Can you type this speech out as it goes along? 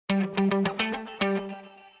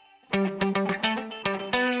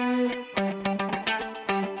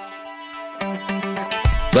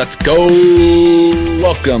Let's go.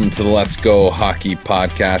 Welcome to the Let's Go Hockey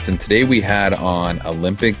Podcast. And today we had on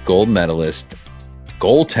Olympic gold medalist,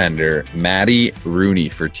 goaltender, Maddie Rooney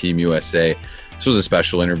for Team USA. This was a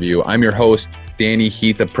special interview. I'm your host, Danny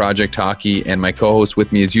Heath of Project Hockey, and my co-host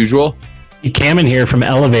with me as usual, Cameron here from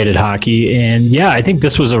Elevated Hockey. And yeah, I think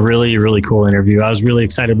this was a really, really cool interview. I was really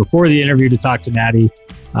excited before the interview to talk to Maddie.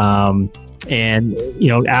 And, you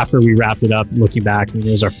know, after we wrapped it up, looking back, I mean,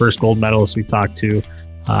 it was our first gold medalist we talked to.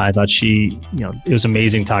 I thought she, you know, it was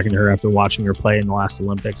amazing talking to her after watching her play in the last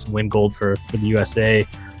Olympics and win gold for the USA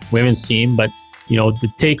women's team. But, you know, the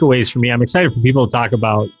takeaways for me, I'm excited for people to talk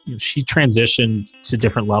about, you know, she transitioned to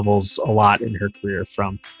different levels a lot in her career,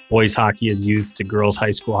 from boys hockey as youth to girls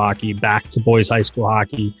high school hockey, back to boys high school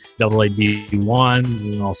hockey, AA D1s,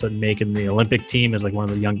 and all of a sudden making the Olympic team as like one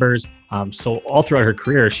of the young birds. So all throughout her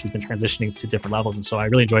career, she's been transitioning to different levels. And so I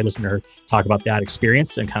really enjoyed listening to her talk about that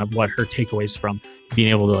experience and kind of what her takeaways from being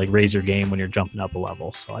able to like raise your game when you're jumping up a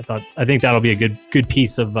level. So I think that'll be a good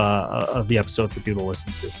piece of the episode for people to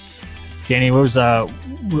listen to. Danny, what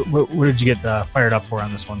did you get fired up for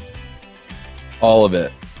on this one? All of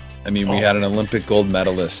it. I mean, we had an Olympic gold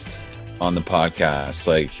medalist on the podcast.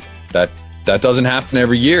 Like that doesn't happen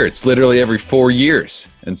every year. It's literally every 4 years.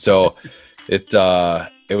 And so it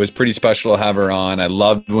was pretty special to have her on. I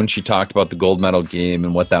loved when she talked about the gold medal game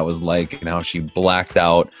and what that was like and how she blacked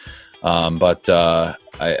out. But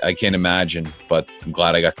I can't imagine, but I'm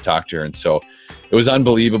glad I got to talk to her. And so it was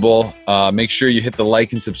unbelievable. Make sure you hit the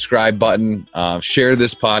like and subscribe button. Share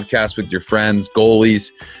this podcast with your friends,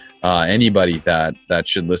 goalies, anybody that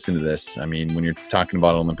should listen to this. I mean, when you're talking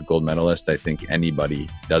about an Olympic gold medalist, I think anybody,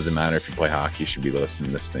 doesn't matter if you play hockey, should be listening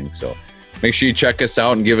to this thing. So make sure you check us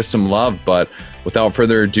out and give us some love. But without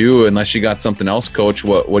further ado, unless you got something else, Coach,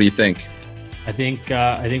 what do you think? I think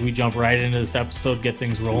we jump right into this episode, get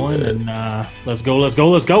things rolling, and let's go.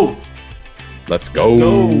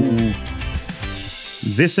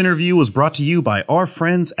 This interview was brought to you by our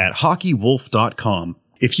friends at HockeyWolf.com.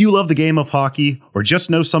 If you love the game of hockey or just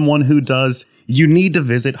know someone who does, you need to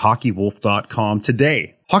visit HockeyWolf.com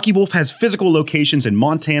today. Hockey Wolf has physical locations in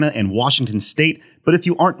Montana and Washington State, but if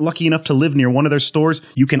you aren't lucky enough to live near one of their stores,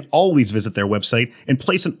 you can always visit their website and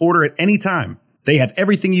place an order at any time. They have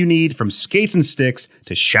everything you need, from skates and sticks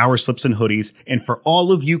to shower slips and hoodies. And for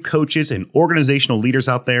all of you coaches and organizational leaders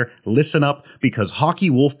out there, listen up, because Hockey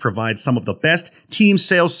Wolf provides some of the best team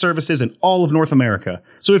sales services in all of North America.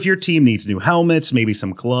 So if your team needs new helmets, maybe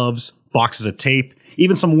some gloves, boxes of tape,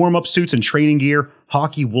 even some warm-up suits and training gear,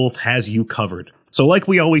 Hockey Wolf has you covered. So like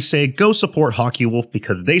we always say, go support Hockey Wolf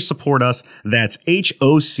because they support us. That's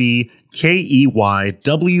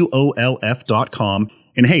HockeyWolf.com.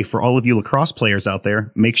 And hey, for all of you lacrosse players out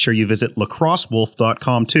there, make sure you visit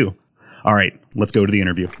lacrossewolf.com too. All right, let's go to the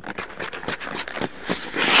interview.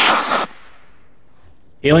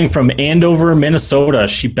 Hailing from Andover, Minnesota,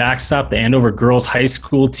 she backstopped the Andover girls high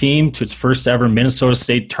school team to its first ever Minnesota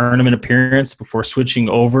State tournament appearance before switching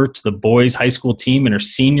over to the boys high school team in her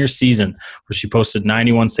senior season, where she posted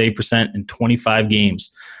 91 save percent in 25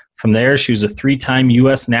 games. From there, she was a three-time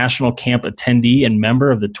U.S. national camp attendee and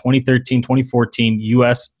member of the 2013-2014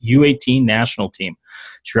 U.S. U18 national team.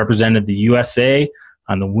 She represented the USA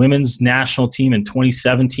on the women's national team in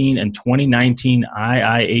 2017 and 2019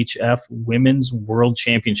 IIHF Women's World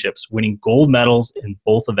Championships, winning gold medals in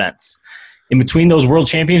both events. In between those World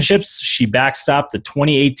Championships, she backstopped the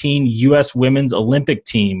 2018 U.S. Women's Olympic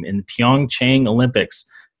team in the Pyeongchang Olympics,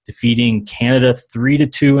 defeating Canada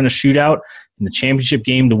 3-2 in a shootout in the championship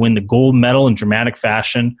game to win the gold medal in dramatic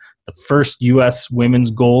fashion, the first U.S.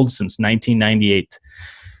 women's gold since 1998.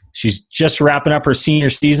 She's just wrapping up her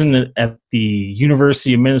senior season at the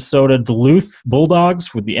University of Minnesota Duluth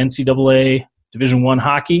Bulldogs with the NCAA Division I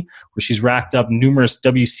hockey, where she's racked up numerous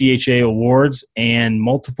WCHA awards and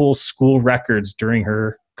multiple school records during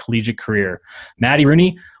her collegiate career. Maddie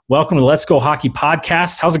Rooney, welcome to the Let's Go Hockey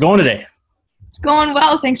Podcast. How's it going today? It's going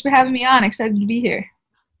well. Thanks for having me on. Excited to be here.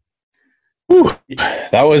 Whew.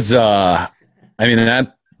 That was, that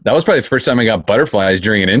was probably the first time I got butterflies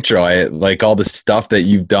during an intro. I like all the stuff that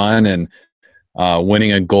you've done and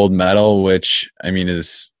winning a gold medal, which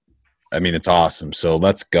it's awesome. So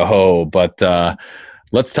let's go. But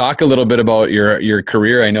let's talk a little bit about your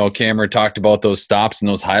career. I know Cameron talked about those stops and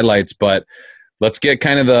those highlights, but let's get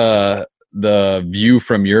kind of the view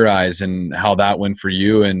from your eyes and how that went for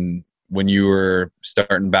you and when you were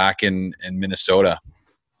starting back in Minnesota.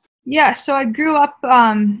 Yeah, so I grew up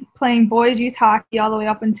playing boys youth hockey all the way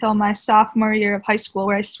up until my sophomore year of high school,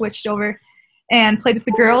 where I switched over and played with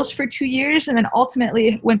the girls for 2 years, and then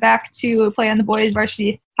ultimately went back to play on the boys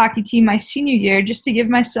varsity hockey team my senior year, just to give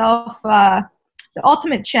myself the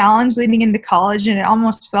ultimate challenge leading into college, and it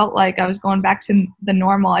almost felt like I was going back to the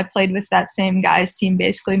normal. I played with that same guys team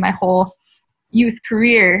basically my whole youth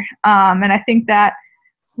career, and I think that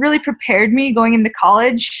really prepared me going into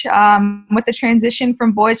college with the transition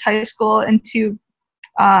from boys high school into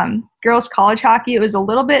girls college hockey. It was a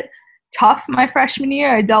little bit tough my freshman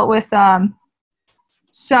year. I dealt with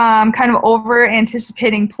some kind of over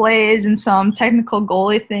anticipating plays and some technical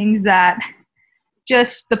goalie things that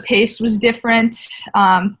just the pace was different.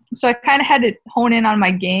 So I kind of had to hone in on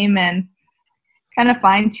my game and kind of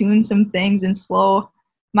fine tune some things and slow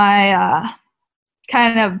my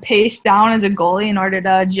kind of pace down as a goalie in order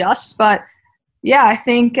to adjust. But yeah, I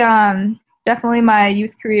think definitely my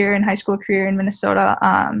youth career and high school career in Minnesota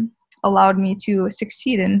allowed me to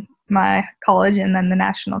succeed in my college and then the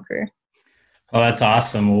national career. Oh, that's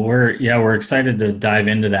awesome. Well, we're excited to dive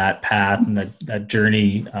into that path and that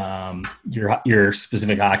journey, your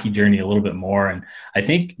specific hockey journey a little bit more. And I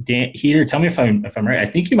think Dan Heater, tell me if I'm right. I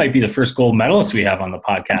think you might be the first gold medalist we have on the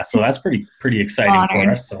podcast, so that's pretty exciting for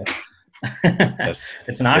us. So yes,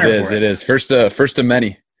 it's an honor. It is first of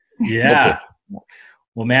many. Yeah.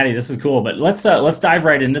 Well, Maddie, this is cool, but let's dive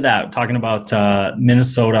right into that. Talking about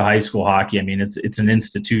Minnesota high school hockey. I mean, it's an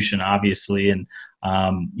institution, obviously, and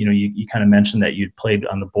you kind of mentioned that you'd played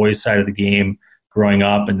on the boys' side of the game growing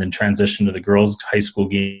up, and then transitioned to the girls' high school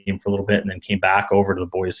game for a little bit, and then came back over to the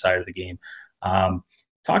boys' side of the game.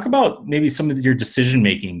 Talk about maybe some of your decision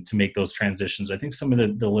making to make those transitions. I think some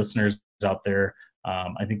of the listeners out there,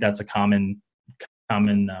 I think that's a common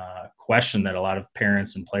question that a lot of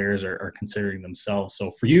parents and players are considering themselves. So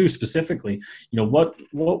for you specifically, what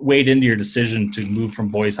weighed into your decision to move from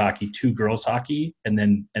boys hockey to girls hockey and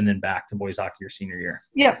then back to boys hockey your senior year?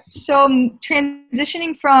 Yep. So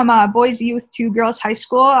transitioning from boys youth to girls high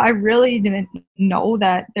school, I really didn't know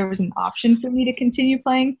that there was an option for me to continue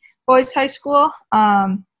playing boys high school.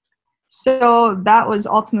 So that was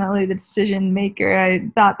ultimately the decision maker. I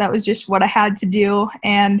thought that was just what I had to do.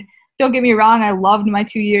 And don't get me wrong, I loved my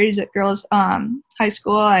 2 years at girls high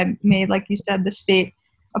school. I made, like you said, the state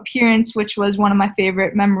appearance, which was one of my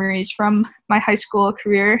favorite memories from my high school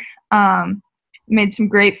career. Made some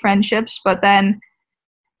great friendships, but then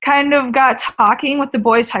kind of got talking with the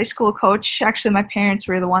boys high school coach. Actually, my parents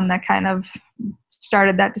were the one that kind of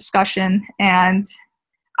started that discussion, and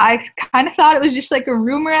I kind of thought it was just like a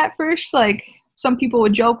rumor at first. Like, some people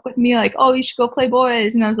would joke with me like, oh, you should go play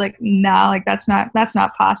boys. And I was like, nah, like that's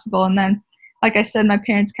not possible. And then, like I said, my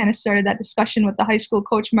parents kind of started that discussion with the high school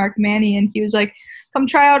coach, Mark Manny, and he was like, come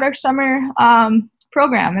try out our summer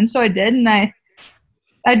program. And so I did, and I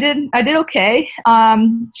did okay.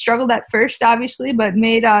 Struggled at first, obviously, but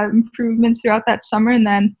made improvements throughout that summer. And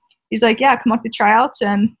then he's like, yeah, come up to tryouts,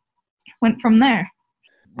 and went from there.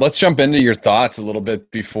 Let's jump into your thoughts a little bit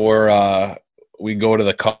before we go to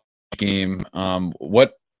the college game.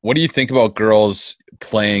 What do you think about girls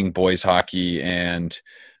playing boys hockey? And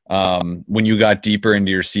when you got deeper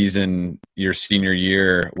into your season, your senior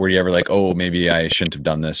year, were you ever like, oh, maybe I shouldn't have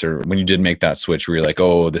done this? Or when you did make that switch, were you like,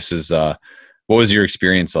 oh, this is what was your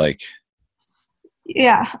experience like?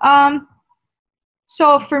 Yeah.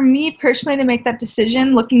 So for me personally to make that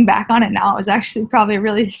decision, looking back on it now, it was actually probably a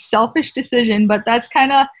really selfish decision, but that's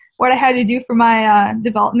kind of what I had to do for my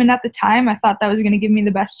development at the time. I thought that was going to give me the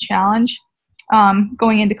best challenge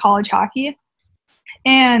going into college hockey.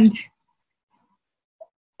 And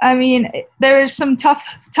I mean, there's some tough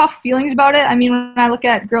feelings about it. I mean, when I look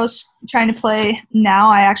at girls trying to play now,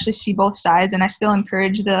 I actually see both sides, and I still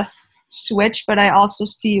encourage the switch, but I also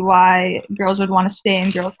see why girls would want to stay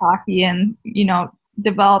in girls hockey and,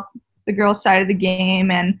 develop the girls side of the game.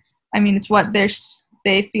 And I mean, it's what they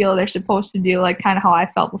feel they're supposed to do, like kind of how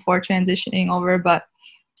I felt before transitioning over. But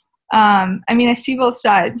I mean, I see both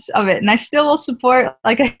sides of it, and I still will support,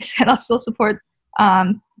 like I said, I'll still support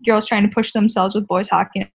girls trying to push themselves with boys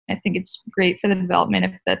hockey. I think it's great for the development.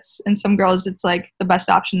 If that's, and some girls, it's like the best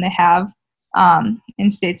option they have in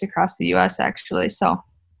states across the U.S. actually. So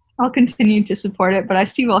I'll continue to support it, but I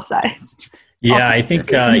see both sides. Yeah, I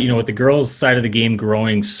think, with the girls' side of the game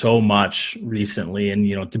growing so much recently,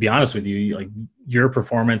 and, to be honest with you, like your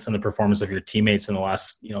performance and the performance of your teammates in the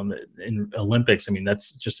last, in Olympics, I mean,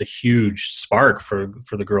 that's just a huge spark for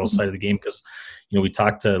the girls' side of the game because, we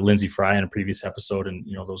talked to Lindsay Fry in a previous episode, and,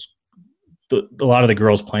 a lot of the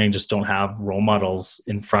girls playing just don't have role models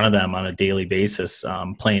in front of them on a daily basis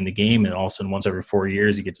playing the game, and all of a sudden once every 4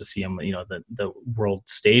 years you get to see them, the world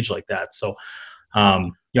stage like that. So,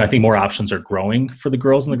 I think more options are growing for the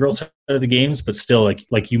girls in the girls' side of the games, but still,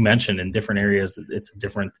 like you mentioned, in different areas, it's a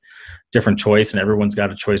different choice, and everyone's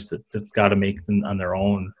got a choice that's got to make them on their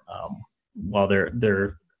own while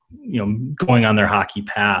they're going on their hockey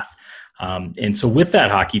path. And so with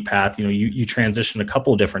that hockey path, you transitioned a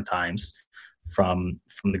couple of different times from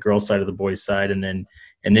the girls' side to the boys' side, and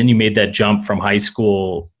then you made that jump from high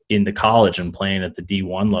school into college and playing at the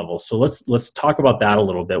D1 level. So let's talk about that a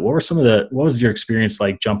little bit. What was your experience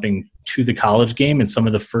like jumping to the college game, and some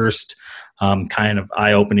of the first kind of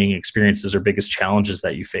eye-opening experiences or biggest challenges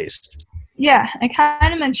that you faced? Yeah, I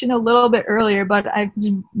kind of mentioned a little bit earlier, but I was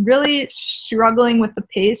really struggling with the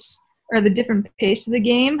pace, or the different pace of the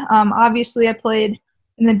game. Obviously, I played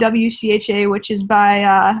in the WCHA, which is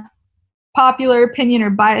by popular opinion or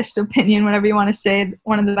biased opinion, whatever you want to say,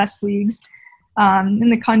 one of the best leagues in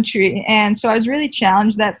the country. And so I was really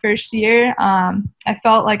challenged that first year. I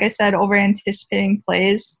felt, like I said, over-anticipating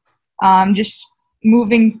plays, just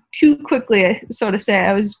moving too quickly, so to say.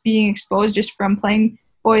 I was being exposed just from playing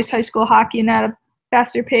boys high school hockey and at a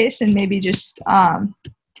faster pace, and maybe just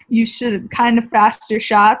used to kind of faster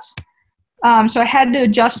shots. So I had to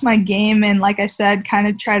adjust my game and, like I said, kind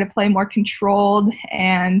of try to play more controlled,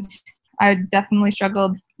 and I definitely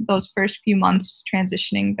struggled those first few months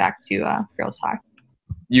transitioning back to girls hockey.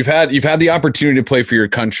 You've had the opportunity to play for your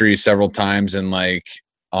country several times, and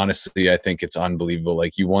honestly, I think it's unbelievable.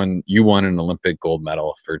 You won an Olympic gold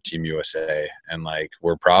medal for Team USA, and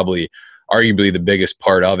we're probably arguably the biggest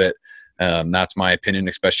part of it. That's my opinion,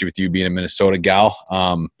 especially with you being a Minnesota gal.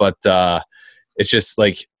 But it's just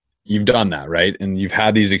you've done that, right? And you've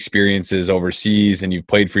had these experiences overseas, and you've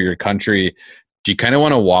played for your country. Do you kind of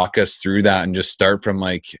want to walk us through that and just start from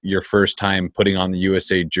your first time putting on the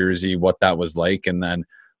USA jersey, what that was like, and then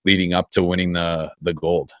leading up to winning the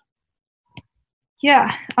gold?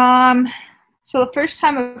 Yeah. So the first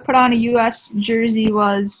time I put on a US jersey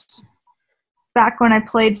was back when I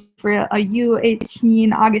played for a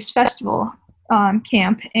U18 August Festival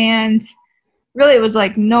camp. And really it was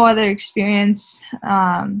no other experience.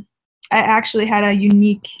 I actually had a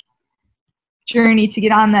unique journey to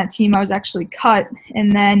get on that team. I was actually cut,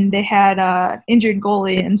 and then they had a injured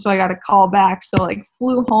goalie, and so I got a call back. So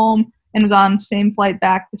flew home and was on the same flight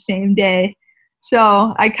back the same day.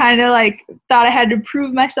 So I kind of thought I had to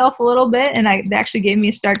prove myself a little bit, and they actually gave me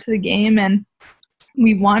a start to the game, and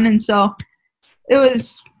we won. And so it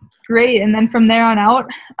was great. And then from there on out,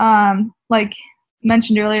 like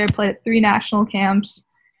mentioned earlier, I played at 3 national camps,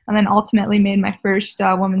 and then ultimately made my first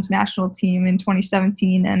women's national team in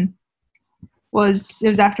 2017. And it was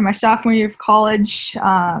after my sophomore year of college.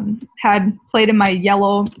 Had played in my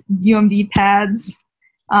yellow UMD pads.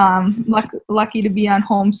 Lucky to be on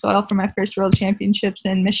home soil for my first World Championships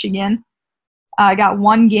in Michigan. I got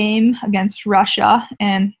 1 game against Russia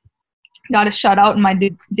and got a shutout in my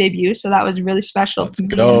debut, so that was really special to me.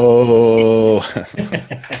 Let's go.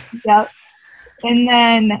 Yep. And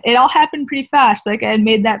then it all happened pretty fast. I had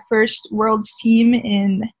made that first World's team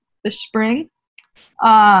in the spring.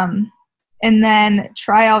 And then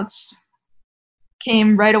tryouts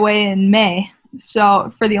came right away in May,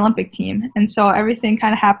 so for the Olympic team. And so everything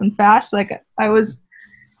kind of happened fast. I was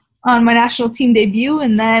on my national team debut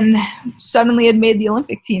and then suddenly had made the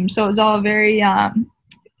Olympic team. So it was all very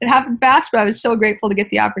it happened fast, but I was so grateful to get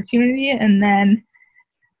the opportunity. And then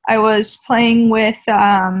I was playing with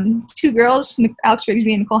 2 girls, Alex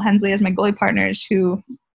Rigsby and Nicole Hensley, as my goalie partners, who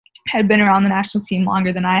had been around the national team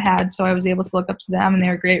longer than I had. So I was able to look up to them, and they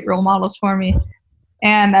were great role models for me.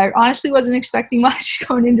 And I honestly wasn't expecting much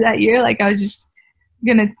going into that year. I was just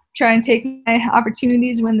going to try and take my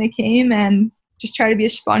opportunities when they came and just try to be a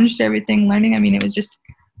sponge to everything learning. I mean, it was just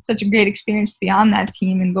such a great experience to be on that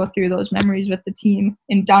team and go through those memories with the team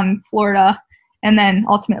down in Florida and then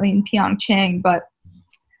ultimately in Pyeongchang. But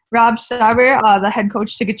Rob Sauber, the head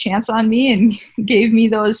coach, took a chance on me and gave me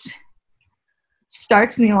those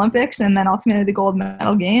starts in the Olympics and then ultimately the gold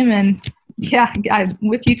medal game. And yeah,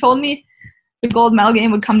 if you told me the gold medal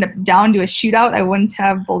game would come down to a shootout, I wouldn't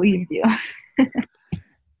have believed you.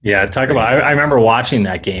 Yeah, talk about. I remember watching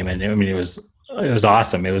that game, and I mean, it was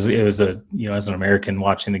awesome. It was a as an American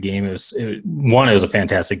watching the game, it was a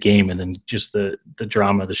fantastic game, and then just the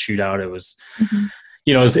drama of the shootout. It was. Mm-hmm.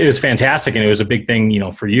 It was fantastic, and it was a big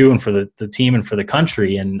thing, for you and for the team and for the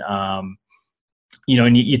country. And,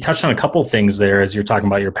 and you touched on a couple of things there as you're talking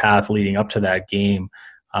about your path leading up to that game.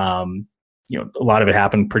 A lot of it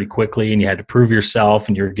happened pretty quickly, and you had to prove yourself,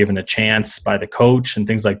 and you were given a chance by the coach and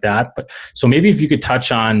things like that. But so maybe if you could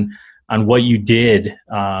touch on what you did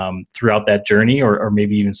throughout that journey, or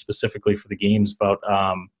maybe even specifically for the games about,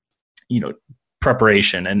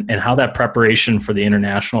 preparation and how that preparation for the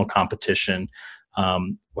international competition,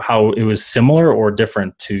 how it was similar or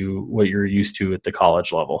different to what you're used to at the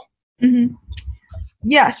college level. Mm-hmm.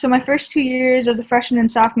 Yeah, so my first 2 years as a freshman and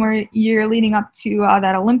sophomore year leading up to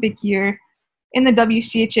that Olympic year in the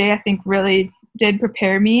WCHA, I think really did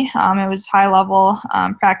prepare me. It was high level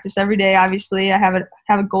practice every day. Obviously, I have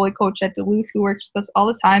a goalie coach at Duluth who works with us all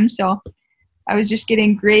the time, so I was just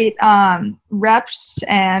getting great reps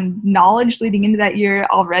and knowledge leading into that year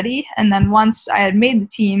already. And then once I had made the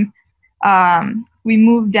team, we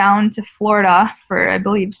moved down to Florida for, I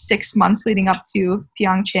believe, 6 months leading up to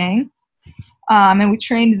Pyeongchang. And we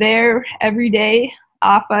trained there every day,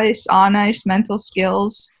 off ice, on ice, mental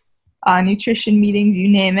skills, nutrition meetings, you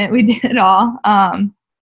name it. We did it all.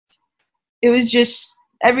 It was just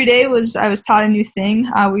every day I was taught a new thing.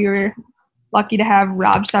 We were lucky to have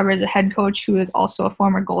Rob Sauber as a head coach, who is also a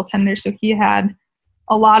former goaltender. So he had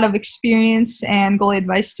a lot of experience and goalie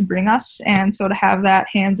advice to bring us. And so to have that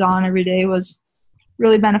hands-on every day was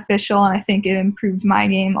really beneficial. And I think it improved my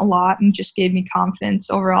game a lot and just gave me confidence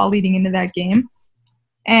overall leading into that game.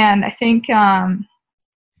 And I think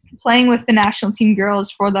playing with the national team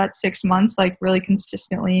girls for that 6 months, like really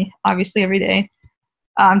consistently, obviously every day,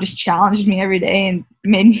 just challenged me every day and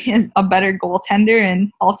made me a better goaltender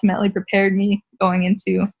and ultimately prepared me going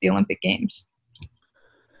into the Olympic Games.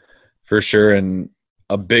 For sure. And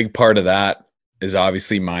a big part of that is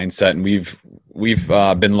obviously mindset. And we've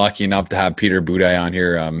been lucky enough to have Peter Budaj on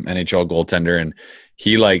here, NHL goaltender, and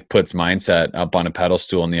he like puts mindset up on a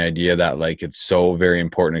pedestal, and the idea that like it's so very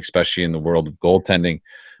important, especially in the world of goaltending,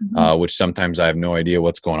 which sometimes I have no idea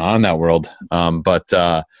what's going on in that world.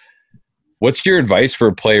 But what's your advice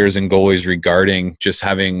for players and goalies regarding just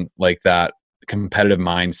having like that competitive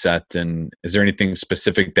mindset? And is there anything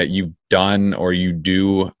specific that you've done or you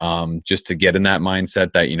do just to get in that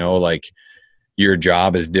mindset that, you know, like your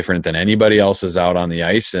job is different than anybody else's out on the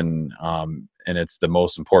ice, and it's the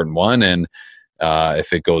most important one. And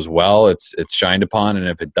if it goes well, it's shined upon, and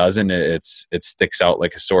if it doesn't, it sticks out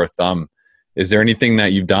like a sore thumb. Is there anything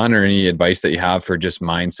that you've done or any advice that you have for just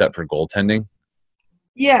mindset for goaltending?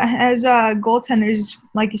 Yeah, as goaltenders,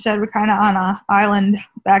 like you said, we're kind of on an island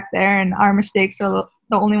back there, and our mistakes are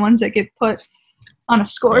the only ones that get put on a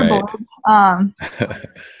scoreboard. Right.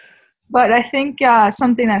 But I think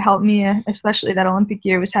something that helped me, especially that Olympic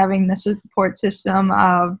year, was having the support system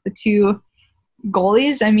of the two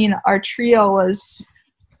goalies. I mean, our trio was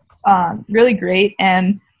really great,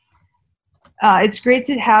 and it's great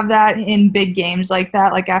to have that in big games like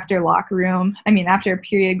that, like after a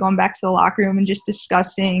period, going back to the locker room and just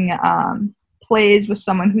discussing plays with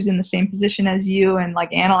someone who's in the same position as you and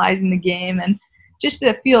like analyzing the game, and just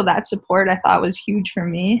to feel that support I thought was huge for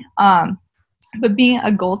me. But being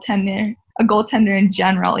a goaltender in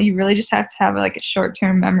general, you really just have to have like a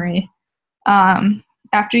short-term memory.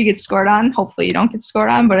 After you get scored on, hopefully you don't get scored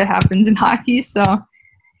on, but it happens in hockey. So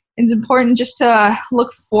it's important just to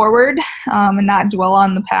look forward and not dwell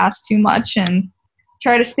on the past too much, and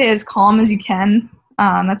try to stay as calm as you can.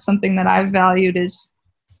 That's something that I've valued, is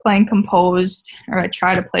playing composed, or I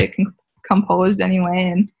try to play composed anyway,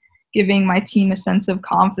 and giving my team a sense of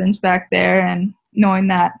confidence back there, and knowing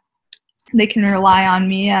that they can rely on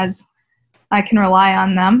me as I can rely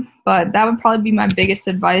on them. But that would probably be my biggest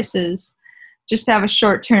advice, is just to have a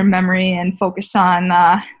short-term memory and focus on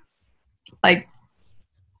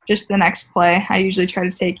just the next play. I usually try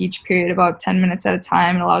to take each period about 10 minutes at a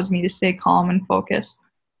time. It allows me to stay calm and focused.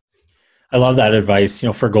 I love that advice, you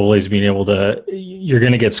know, for goalies, being able to, you're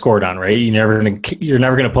going to get scored on, right? You're never going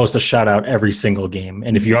to post a shutout every single game.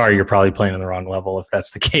 And if you are, you're probably playing on the wrong level if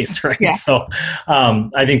that's the case, right? Yeah. So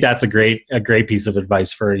I think that's a great piece of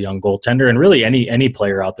advice for a young goaltender, and really any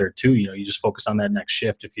player out there too. You know, you just focus on that next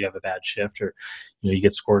shift. If you have a bad shift, or, you know, you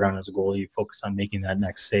get scored on as a goalie, you focus on making that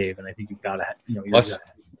next save. And I think you've got to, you know,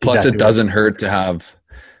 plus it doesn't hurt to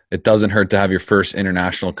have your first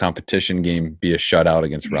international competition game be a shutout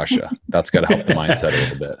against Russia. That's got to help the mindset a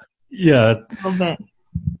little bit. Yeah. A little bit.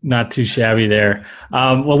 Not too shabby there.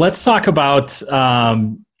 Well, let's talk about,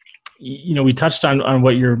 you know, we touched on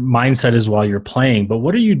what your mindset is while you're playing, but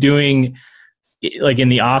what are you doing like in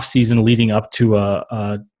the off season leading up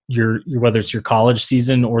to your whether it's your college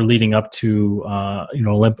season or leading up to you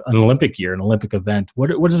know, an Olympic year, an Olympic event? What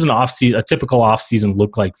does a typical off season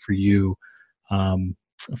look like for you?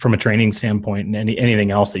 From a training standpoint, and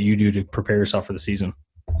anything else that you do to prepare yourself for the season?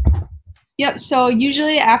 Yep. So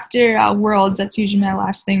usually after Worlds, that's usually my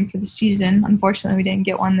last thing for the season. Unfortunately, we didn't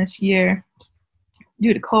get one this year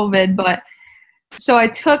due to COVID. But so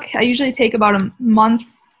I usually take about a month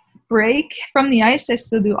break from the ice. I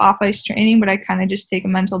still do off-ice training, but I kind of just take a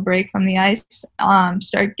mental break from the ice.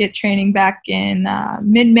 Get training back in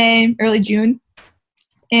mid-May, early June.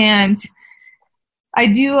 And I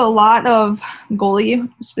do a lot of goalie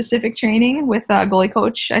specific training with a goalie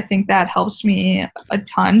coach. I think that helps me a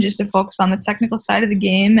ton just to focus on the technical side of the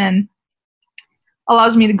game and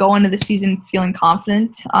allows me to go into the season feeling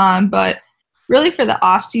confident. But really for the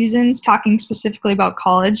off seasons, talking specifically about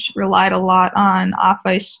college, relied a lot on off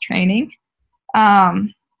ice training.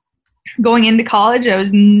 Going into college, I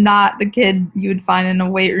was not the kid you would find in a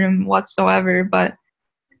weight room whatsoever, but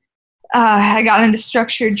I got into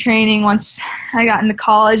structured training once I got into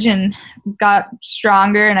college and got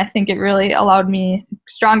stronger, and I think it really allowed me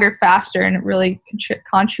stronger faster, and it really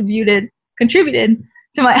contributed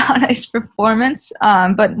to my on-ice performance.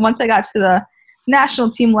 But once I got to the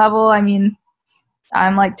national team level, I mean,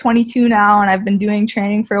 I'm like 22 now, and I've been doing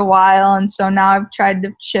training for a while, and so now I've tried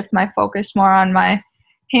to shift my focus more on my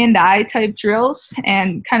hand-eye type drills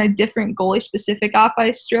and kind of different goalie-specific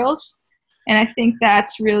off-ice drills. And I think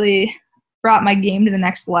that's really brought my game to the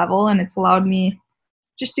next level, and it's allowed me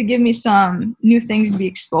just to give me some new things to be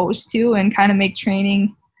exposed to and kind of make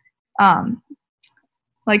training,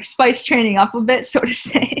 like spice training up a bit, so to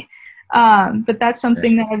say. But that's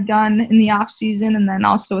something that I've done in the off season, and then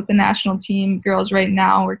also with the national team girls right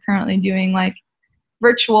now, we're currently doing like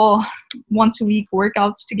virtual once a week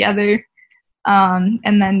workouts together. And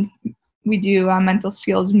then we do a mental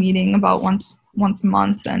skills meeting about once a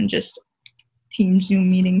month and just team Zoom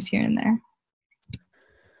meetings here and there.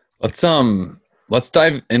 Let's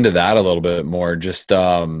dive into that a little bit more. Just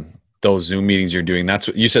those Zoom meetings you're doing. That's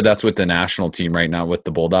what you said. That's with the national team right now with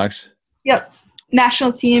the Bulldogs. Yep,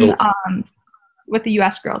 national team with the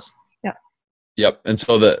U.S. girls. Yep. And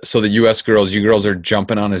so the U.S. girls, you girls are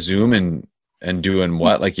jumping on a Zoom and doing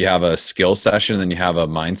what? Like you have a skill session, and then you have a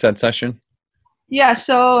mindset session. Yeah.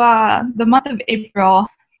 So the month of April,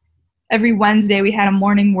 every Wednesday we had a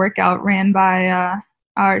morning workout ran by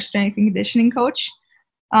our strength and conditioning coach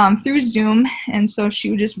through Zoom. And so she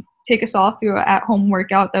would just take us all through an at-home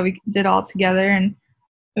workout that we did all together. And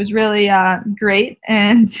it was really great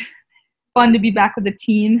and fun to be back with the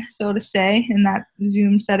team, so to say, in that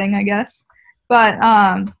Zoom setting, I guess. But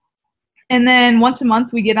and then once a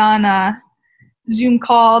month we get on a Zoom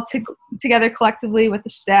call together collectively with the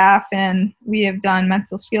staff, and we have done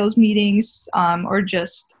mental skills meetings or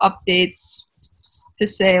just updates to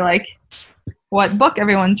say like what book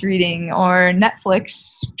everyone's reading or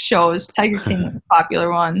Netflix shows. Tiger King is a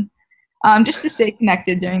popular one, just to stay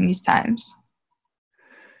connected during these times.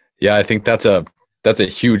 Yeah, I think that's a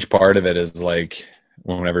huge part of it, is like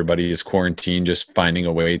when everybody is quarantined, just finding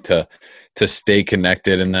a way to stay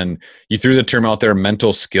connected. And then you threw the term out there,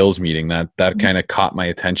 mental skills meeting. That kind of caught my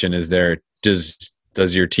attention.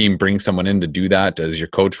 Does your team bring someone in to do that? Does your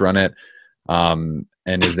coach run it? And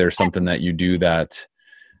is there something that you do that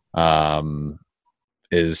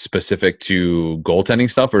is specific to goaltending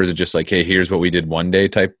stuff, or is it just like, hey, here's what we did one day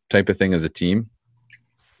type of thing as a team?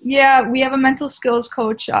 Yeah, we have a mental skills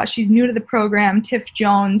coach. She's new to the program, Tiff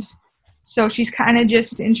Jones. So she's kind of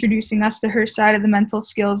just introducing us to her side of the mental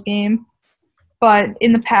skills game. But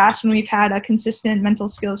in the past, when we've had a consistent mental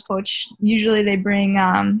skills coach, usually they bring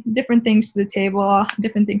different things to the table,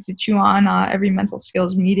 different things to chew on every mental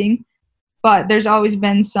skills meeting. But there's always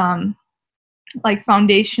been some like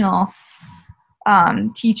foundational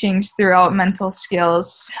teachings throughout mental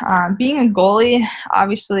skills. Being a goalie,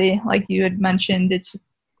 obviously, like you had mentioned, it's a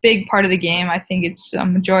big part of the game. I think it's a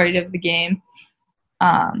majority of the game.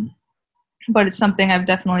 But it's something I've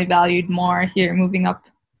definitely valued more here moving up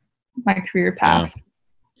my career path.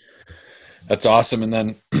 Yeah. That's awesome. And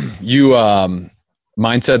then you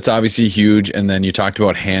mindset's obviously huge, and then you talked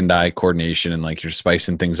about hand-eye coordination and like you're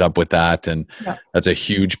spicing things up with that, and that's a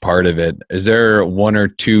huge part of it. Is there one or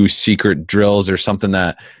two secret drills or something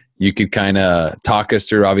that you could kind of talk us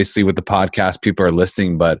through? Obviously with the podcast, people are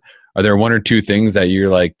listening, but are there one or two things that you're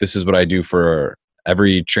like, this is what I do for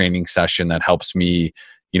every training session that helps me,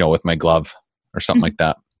 with my glove or something like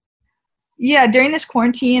that? Yeah, during this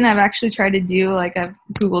quarantine, I've actually tried to do, like, I've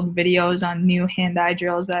Googled videos on new hand-eye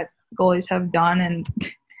drills that goalies have done, and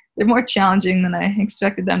they're more challenging than I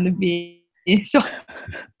expected them to be. So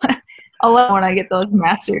I'll let when I get those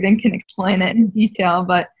mastered and can explain it in detail.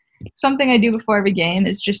 But something I do before every game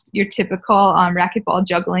is just your typical racquetball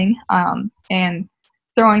juggling and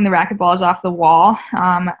throwing the racquetballs off the wall.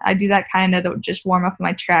 I do that kind of to just warm up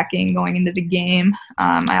my tracking going into the game.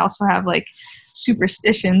 I also have, like,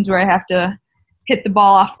 superstitions where I have to hit the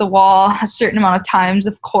ball off the wall a certain amount of times,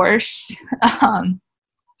 of course.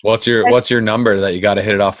 What's your number that you got to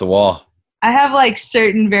hit it off the wall? I have like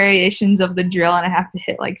certain variations of the drill, and I have to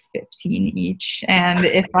hit like 15 each. And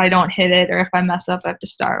if I don't hit it or if I mess up, I have to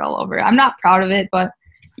start all over. I'm not proud of it, but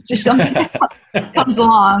It's just something that comes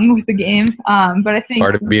along with the game. But I think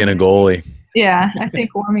part of being a goalie. Yeah, I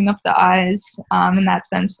think warming up the eyes in that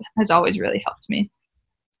sense has always really helped me.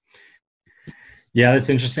 Yeah, that's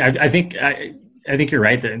interesting. I think you're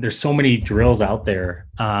right. There's so many drills out there,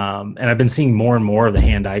 and I've been seeing more and more of the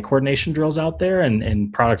hand-eye coordination drills out there,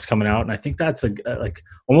 and products coming out. And I think that's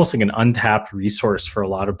almost like an untapped resource for a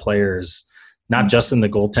lot of players, not just in the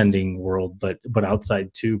goaltending world, but outside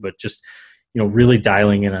too. But just really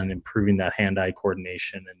dialing in on improving that hand-eye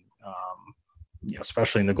coordination, and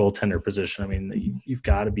especially in the goaltender position. I mean, you've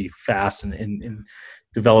got to be fast and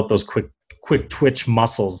develop those quick twitch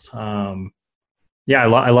muscles. Yeah,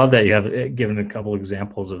 I love that you have given a couple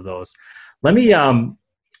examples of those. Let me. Do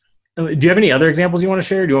you have any other examples you want to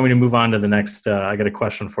share? Or do you want me to move on to the next? I got a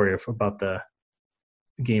question for you about the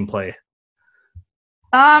gameplay.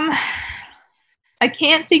 I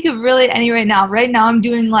can't think of really any right now. Right now, I'm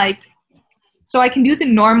doing so I can do the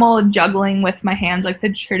normal juggling with my hands, like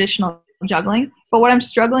the traditional juggling. But what I'm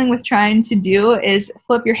struggling with trying to do is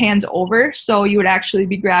flip your hands over, so you would actually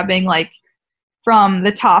be grabbing from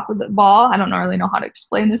the top of the ball. I don't really know how to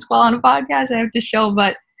explain this well on a podcast. I have to show,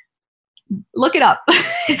 but look it up.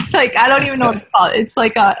 It's I don't even know what it's called. It's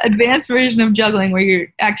like a advanced version of juggling where you're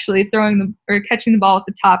actually throwing or catching the ball with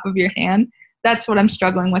the top of your hand. That's what I'm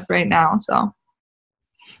struggling with right now. So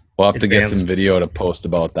we'll have to get some video to post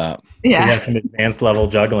about that. Yeah. We got some advanced level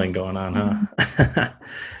juggling going on, huh?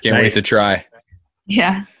 Can't wait to try.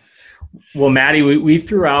 Yeah. Well, Maddie, we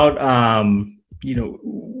threw out,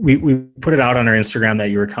 we put it out on our Instagram that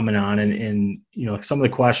you were coming on, and some of the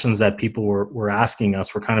questions that people were asking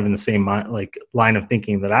us were kind of in the same line of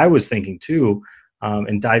thinking that I was thinking too,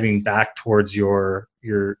 and diving back towards your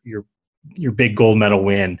big gold medal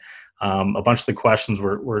win. A bunch of the questions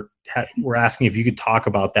were asking if you could talk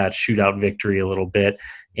about that shootout victory a little bit,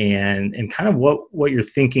 and kind of what your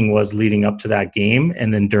thinking was leading up to that game,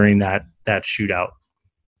 and then during that shootout.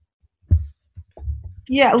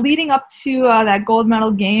 Yeah, leading up to that gold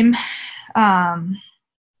medal game,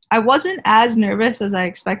 I wasn't as nervous as I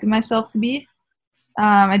expected myself to be.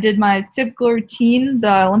 I did my typical routine.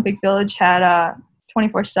 The Olympic Village had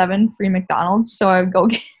 24/7 free McDonald's, so I would go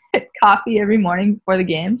get coffee every morning before the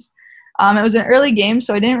games. It was an early game,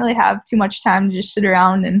 so I didn't really have too much time to just sit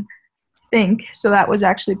around and think, so that was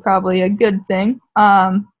actually probably a good thing.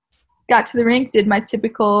 Got to the rink, did my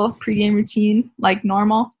typical pregame routine like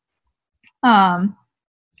normal.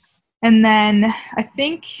 And then I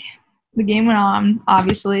think the game went on,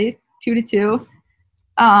 obviously, 2-2.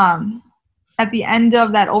 At the end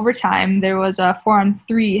of that overtime, there was a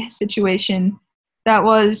 4-on-3 situation that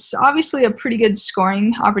was obviously a pretty good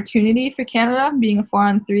scoring opportunity for Canada, being a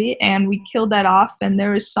 4-on-3, and we killed that off. And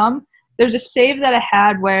there was a save that I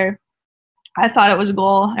had where I thought it was a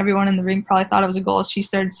goal. Everyone in the rink probably thought it was a goal. She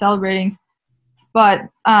started celebrating. But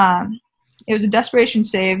it was a desperation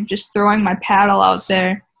save, just throwing my paddle out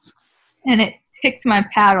there. And it kicked my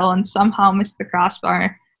paddle and somehow missed the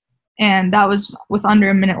crossbar. And that was with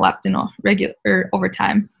under a minute left in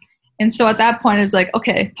overtime. And so at that point, it was like,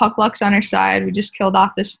 okay, puck luck's on our side. We just killed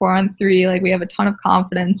off this 4-on-3. We have a ton of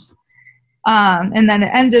confidence. And then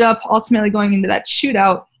it ended up ultimately going into that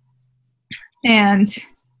shootout. And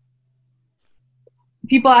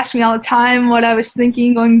people ask me all the time what I was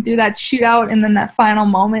thinking going through that shootout and then that final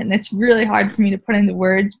moment. And it's really hard for me to put into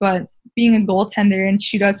words, but being a goaltender in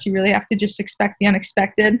shootouts, you really have to just expect the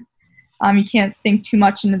unexpected. You can't think too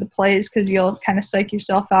much into the plays because you'll kind of psych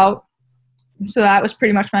yourself out. So that was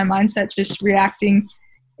pretty much my mindset, just reacting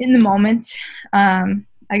in the moment.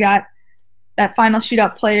 I got that final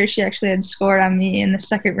shootout player. She actually had scored on me in the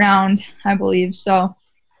second round, I believe. So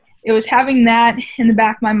it was having that in the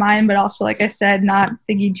back of my mind, but also, like I said, not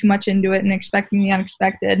thinking too much into it and expecting the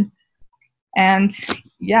unexpected. And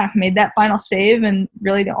yeah, made that final save. And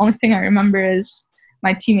really the only thing I remember is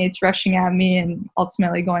my teammates rushing at me and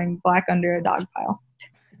ultimately going black under a dog pile.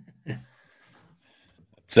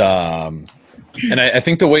 It's, and I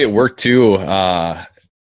think the way it worked too,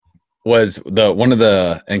 was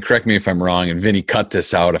and correct me if I'm wrong, and Vinny cut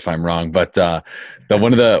this out if I'm wrong, but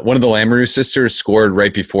one of the Lamoureux sisters scored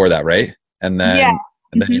right before that, right? And then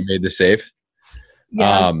you made the save.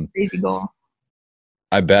 Yeah, that was a crazy goal.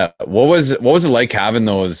 I bet. What was it like having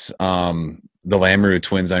those the Lamoureux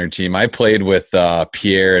twins on your team? I played with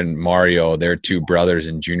Pierre and Mario. They're two brothers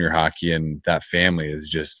in junior hockey, and that family is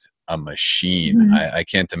just a machine. Mm-hmm. I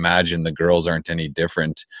can't imagine the girls aren't any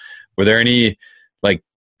different. Were there any like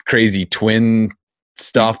crazy twin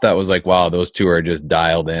stuff that was like, wow, those two are just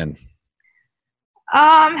dialed in?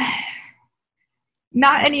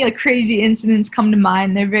 not any like crazy incidents come to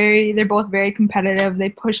mind. They're both very competitive. They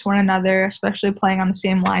push one another, especially playing on the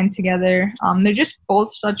same line together. They're just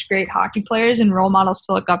both such great hockey players and role models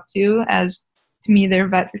to look up to. As to me, they're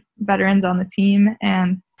veterans on the team,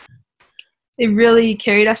 and they really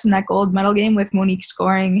carried us in that gold medal game with Monique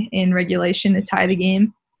scoring in regulation to tie the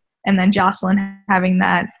game, and then Jocelyn having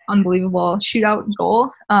that unbelievable shootout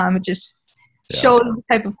goal. It just shows the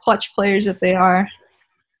type of clutch players that they are.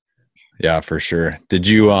 Yeah, for sure. Did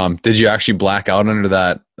you actually black out under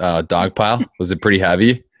that dog pile? Was it pretty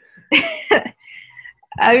heavy?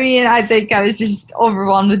 I mean, I think I was just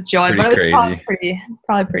overwhelmed with joy, but it was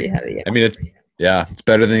probably pretty heavy. Yeah. I mean, it's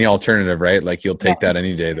better than the alternative, right? Like you'll take that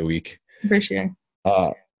any day of the week. For sure.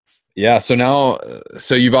 Yeah. So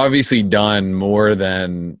you've obviously done more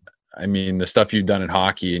than, I mean, the stuff you've done in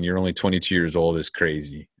hockey, and you're only 22 years old is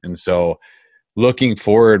crazy. And so looking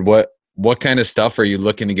forward, what kind of stuff are you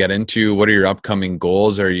looking to get into? What are your upcoming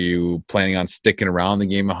goals? Are you planning on sticking around the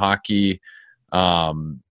game of hockey?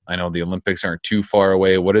 I know the Olympics aren't too far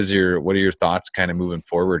away. What are your thoughts kind of moving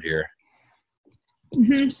forward here?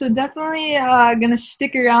 So definitely going to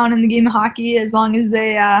stick around in the game of hockey as long as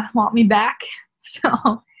they want me back.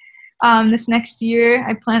 So this next year,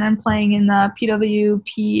 I plan on playing in the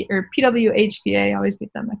PWP or PWHPA. I always get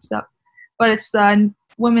that mixed up. But it's the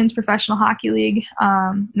Women's Professional Hockey League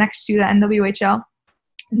next to the NWHL.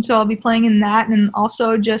 And so I'll be playing in that, and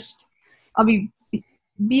also I'll be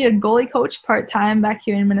a goalie coach part-time back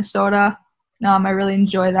here in Minnesota. I really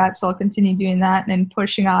enjoy that, so I'll continue doing that and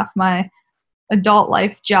pushing off my adult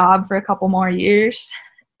life job for a couple more years.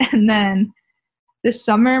 And then this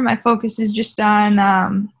summer, my focus is just on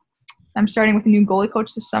I'm starting with a new goalie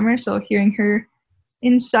coach this summer, so hearing her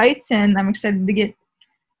insights, and I'm excited to get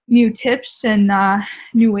new tips and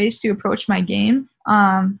new ways to approach my game,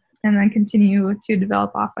 and then continue to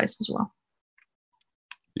develop off ice as well.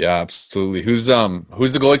 Yeah, absolutely. Who's the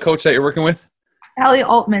goalie coach that you're working with? Allie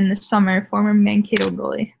Altman this summer, former Mankato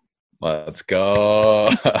goalie. Let's go.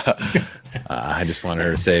 I just wanted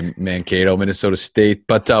her to say Mankato, Minnesota State.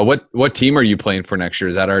 But what team are you playing for next year?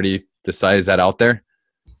 Is that already decided? Is that out there?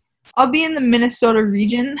 I'll be in the Minnesota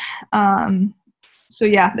region. So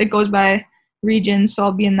yeah, it goes by region. So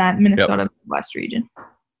I'll be in that Minnesota West region.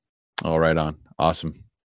 All right, on. Awesome.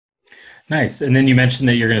 Nice. And then you mentioned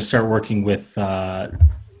that you're going to start working with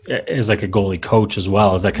as like a goalie coach as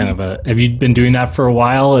well. Is that kind of have you been doing that for a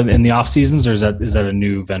while in the off seasons, or is that a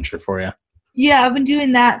new venture for you? Yeah, I've been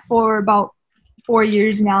doing that for about 4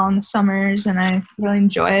 years now in the summers, and I really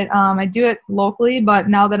enjoy it. I do it locally, but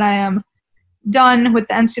now that I am done with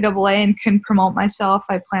the NCAA and can promote myself,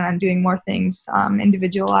 I plan on doing more things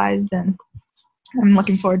individualized, and I'm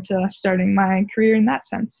looking forward to starting my career in that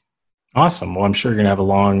sense. Awesome. Well, I'm sure you're going to have a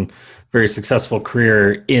long, very successful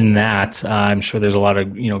career in that. I'm sure there's a lot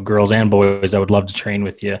of girls and boys that would love to train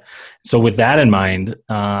with you. So with that in mind,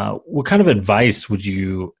 what kind of advice would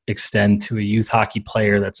you extend to a youth hockey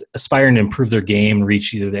player that's aspiring to improve their game,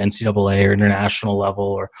 reach either the NCAA or international level,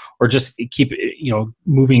 or just keep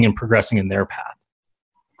moving and progressing in their path?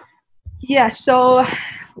 Yeah. So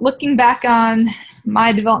looking back on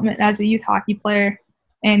my development as a youth hockey player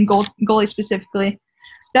and goalie specifically,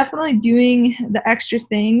 definitely doing the extra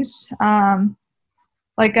things.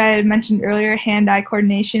 Like I had mentioned earlier, hand-eye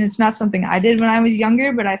coordination. It's not something I did when I was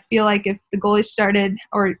younger, but I feel like if the goalies started,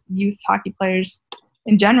 or youth hockey players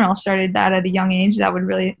in general started that at a young age, that would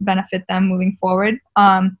really benefit them moving forward.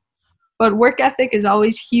 But work ethic is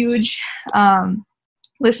always huge.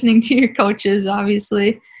 Listening to your coaches,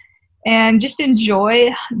 obviously, and just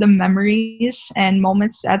enjoy the memories and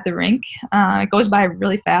moments at the rink. It goes by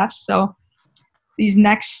really fast, so these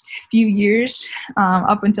next few years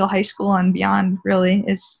up until high school and beyond really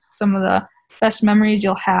is some of the best memories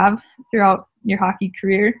you'll have throughout your hockey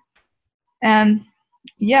career. And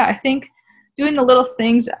yeah, I think doing the little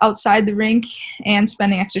things outside the rink and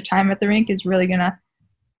spending extra time at the rink is really going to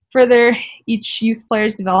further each youth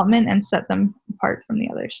player's development and set them apart from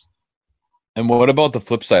the others. And what about the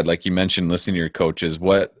flip side? Like you mentioned, listening to your coaches,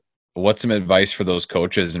 what's some advice for those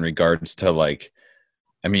coaches in regards to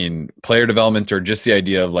player development, or just the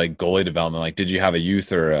idea of like goalie development? Like, did you have a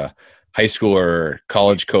youth or a high school or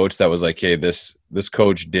college coach that was like, hey, this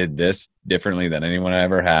coach did this differently than anyone I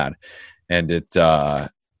ever had, and it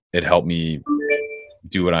helped me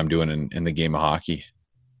do what I'm doing in the game of hockey?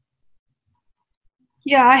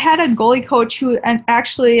 Yeah, I had a goalie coach who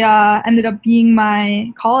actually ended up being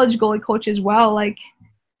my college goalie coach as well. Like,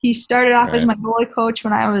 he started off as my goalie coach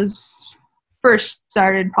when I was first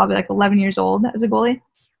started, probably like 11 years old as a goalie,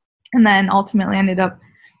 and then ultimately ended up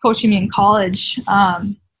coaching me in college.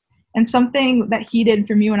 And something that he did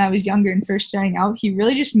for me when I was younger and first starting out, he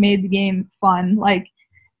really just made the game fun. Like,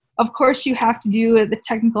 of course, you have to do the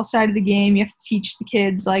technical side of the game. You have to teach the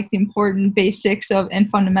kids like the important basics of and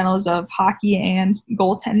fundamentals of hockey and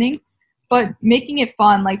goaltending, but making it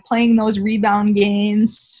fun, like playing those rebound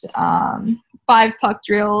games, 5-puck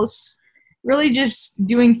drills, really just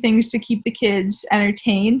doing things to keep the kids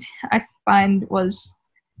entertained, I find was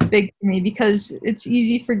big for me, because it's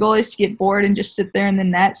easy for goalies to get bored and just sit there in the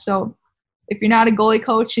net. So if you're not a goalie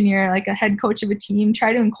coach and you're like a head coach of a team,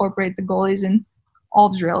 try to incorporate the goalies in all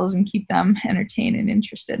drills and keep them entertained and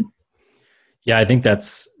interested. Yeah, I think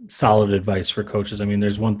that's solid advice for coaches. I mean,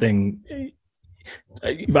 there's one thing,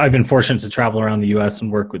 I've been fortunate to travel around the U.S.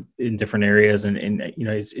 and work in different areas, and you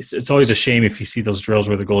know, it's always a shame if you see those drills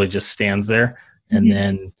where the goalie just stands there and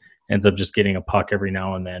then ends up just getting a puck every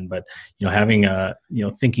now and then. But you know, having a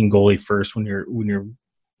thinking goalie first when you're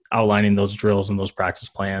outlining those drills and those practice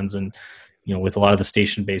plans, and you know, with a lot of the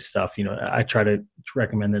station-based stuff, you know, I try to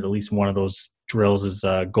recommend that at least one of those drills is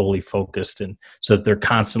goalie focused, and so that they're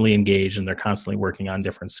constantly engaged and they're constantly working on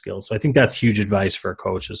different skills. So I think that's huge advice for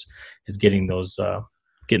coaches, is getting those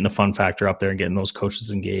getting the fun factor up there and getting those coaches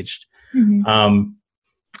engaged.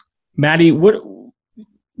 Maddie,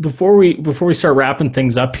 before we start wrapping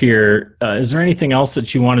things up here, is there anything else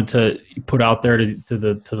that you wanted to put out there to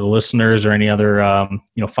the listeners, or any other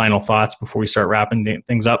final thoughts before we start wrapping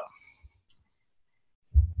things up?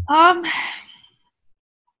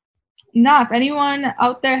 No, if anyone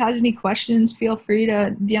out there has any questions, feel free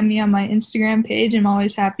to DM me on my Instagram page. I'm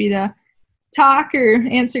always happy to talk or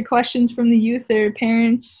answer questions from the youth or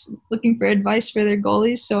parents looking for advice for their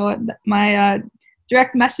goalies. So my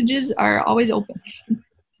direct messages are always open.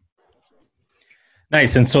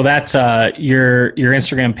 Nice. And so that your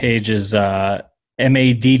Instagram page is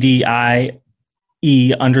MADDIE_Rooney,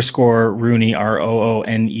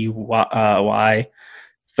 ROONEY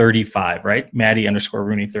 35, right?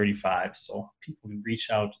 Maddie_Rooney 35. So people can reach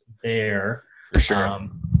out there for sure.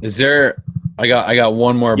 Is there? I got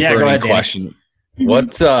one more burning question. Danny.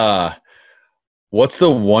 What's the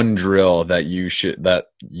one drill that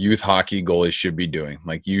youth hockey goalies should be doing?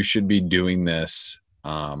 Like, you should be doing this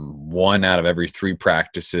one out of every 3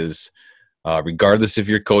 practices, regardless if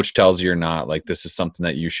your coach tells you or not. Like, this is something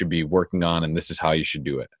that you should be working on, and this is how you should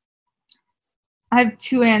do it. I have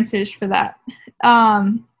 2 answers for that.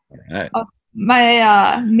 Right.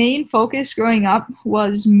 My main focus growing up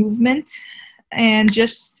was movement and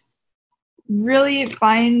just really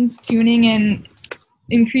fine-tuning and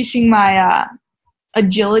increasing my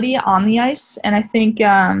agility on the ice. And I think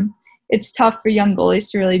it's tough for young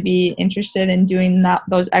goalies to really be interested in doing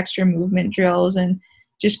those extra movement drills and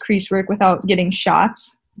just crease work without getting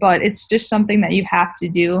shots. But it's just something that you have to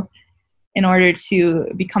do in order to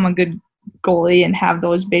become a good goalie and have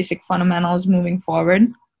those basic fundamentals moving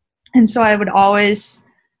forward. And so I would always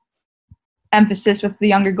emphasis with the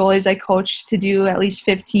younger goalies I coach to do at least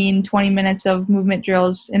 15-20 minutes of movement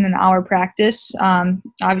drills in an hour practice,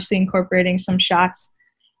 obviously incorporating some shots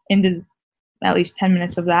into at least 10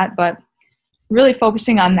 minutes of that, but really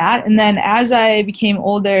focusing on that. And then as I became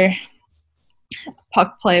older,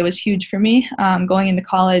 puck play was huge for me. Going into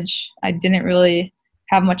college, I didn't really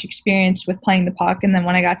have much experience with playing the puck. And then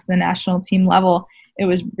when I got to the national team level, it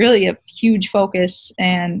was really a huge focus.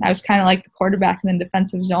 And I was kind of like the quarterback in the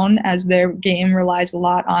defensive zone, as their game relies a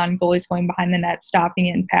lot on goalies going behind the net, stopping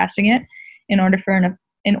it and passing it in order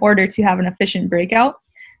to have an efficient breakout.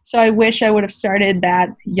 So I wish I would have started that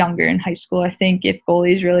younger in high school. I think if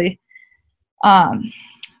goalies really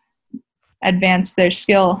advance their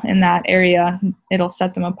skill in that area, it'll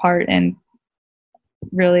set them apart and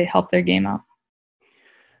really help their game out.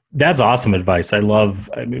 That's awesome advice. I love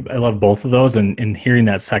both of those, and hearing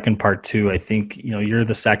that second part too. I think, you know, you're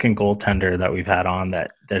the second goaltender that we've had on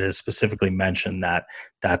that has specifically mentioned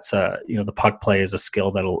that's the puck play is a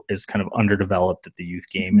skill that is kind of underdeveloped at the youth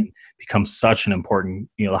game, and becomes such an important,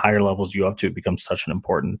 the higher levels you up to, it becomes such an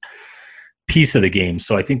important piece of the game.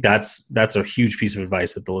 So I think that's a huge piece of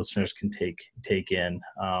advice that the listeners can take in,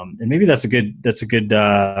 and maybe that's a good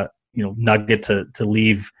nugget to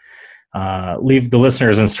leave the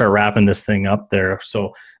listeners and start wrapping this thing up there.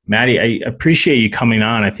 So Maddie, I appreciate you coming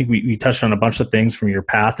on. I think we touched on a bunch of things, from your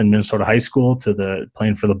path in Minnesota high school to the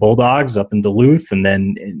playing for the Bulldogs up in Duluth, and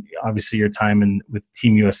then obviously your time with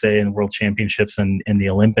Team USA and the World Championships and the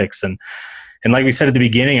Olympics. And like we said at the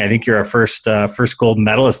beginning, I think you're our first gold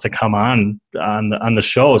medalist to come on the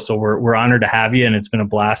show. So we're honored to have you, and it's been a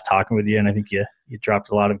blast talking with you. And I think you dropped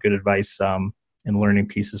a lot of good advice and learning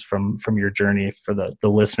pieces from your journey for the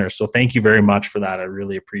listeners. So thank you very much for that. I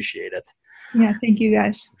really appreciate it. Yeah, thank you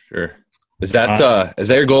guys. Sure. Is that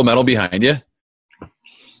your gold medal behind you?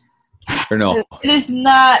 Or no? It is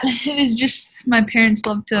not. It is just my parents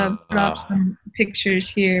love to put up some pictures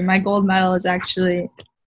here. My gold medal is actually,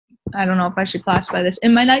 I don't know if I should classify this,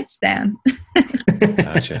 in my nightstand.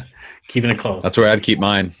 Gotcha. Keeping it close. That's where I'd keep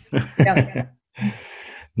mine. Yeah.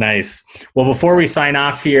 Nice. Well, before we sign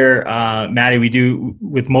off here, Maddie, we do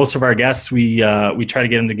with most of our guests, we try to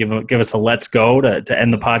get them to give us a let's go to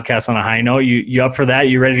end the podcast on a high note. You up for that?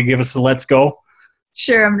 You ready to give us a let's go?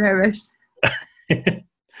 Sure, I'm nervous.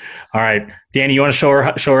 All right, Danny, you want to show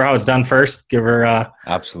her how it's done first? Give her.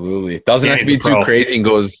 Absolutely. It doesn't Danny's have to be too crazy and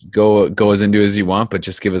go as into as you want, but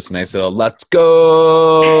just give us a nice little let's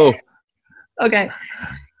go. Okay.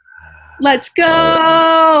 Let's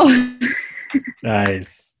go.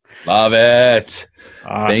 Nice. Love it.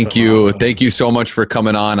 Awesome, Thank you. awesome. Thank you so much for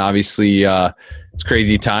coming on. Obviously, it's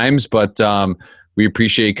crazy times, but we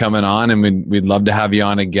appreciate you coming on, and we'd love to have you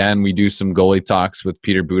on again. We do some goalie talks with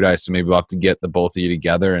Peter Budaj, so maybe we'll have to get the both of you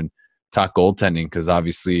together and talk goaltending, because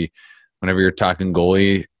obviously whenever you're talking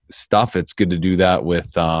goalie stuff, it's good to do that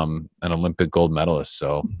with an Olympic gold medalist.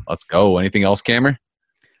 So let's go. Anything else, Cameron?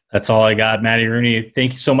 That's all I got, Maddie Rooney.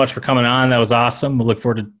 Thank you so much for coming on. That was awesome. We'll look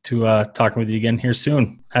forward to talking with you again here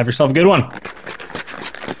soon. Have yourself a good one.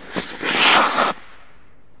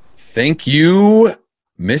 Thank you,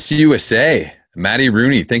 Miss USA. Maddie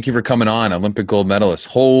Rooney, thank you for coming on, Olympic gold medalist.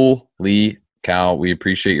 Holy cow, we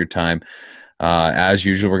appreciate your time. As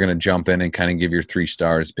usual, we're going to jump in and kind of give your 3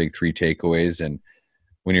 stars, big 3 takeaways. And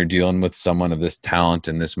when you're dealing with someone of this talent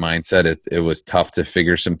and this mindset, it was tough to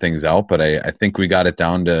figure some things out, but I think we got it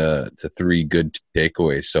down to 3 good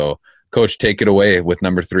takeaways. So, Coach, take it away with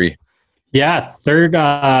number 3. Yeah, third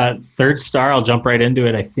star. I'll jump right into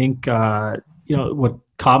it. I think what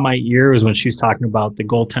caught my ear was when she was talking about the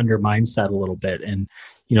goaltender mindset a little bit, and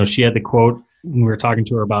she had the quote when we were talking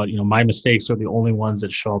to her about my mistakes are the only ones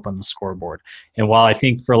that show up on the scoreboard. And while I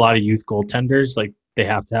think for a lot of youth goaltenders, like they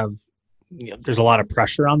have to have there's a lot of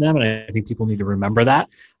pressure on them, and I think people need to remember that.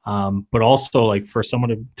 But also, like for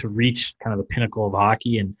someone to reach kind of the pinnacle of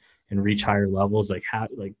hockey and reach higher levels, like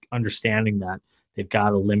understanding that they've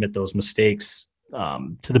got to limit those mistakes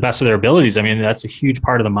to the best of their abilities. I mean, that's a huge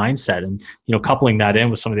part of the mindset. And coupling that in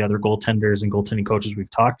with some of the other goaltenders and goaltending coaches we've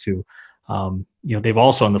talked to, they've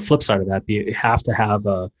also, on the flip side of that, they have to have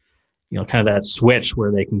a kind of that switch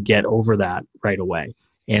where they can get over that right away.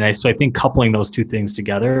 And so I think coupling those 2 things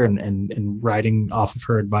together and riding off of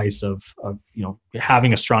her advice of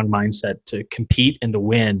having a strong mindset to compete and to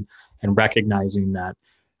win, and recognizing that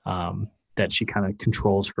that she kind of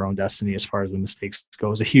controls her own destiny as far as the mistakes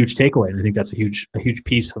go, is a huge takeaway. And I think that's a huge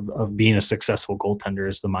piece of being a successful goaltender,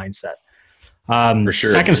 is the mindset. For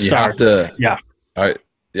sure. Second star. Yeah.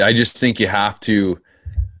 I just think you have to,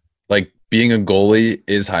 like, being a goalie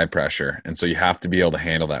is high pressure. And so you have to be able to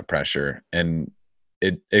handle that pressure. And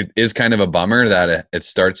it is kind of a bummer that it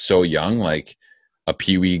starts so young, like a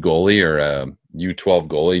Pee-wee goalie or a U12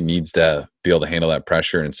 goalie needs to be able to handle that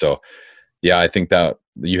pressure. And so, yeah, I think that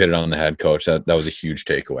you hit it on the head, Coach. That was a huge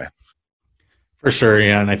takeaway. For sure,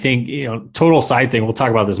 yeah. And I think, total side thing, we'll talk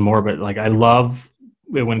about this more, but like I love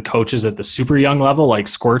when coaches at the super young level, like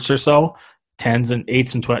squirts or so, 10s and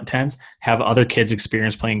 8s and 10s, have other kids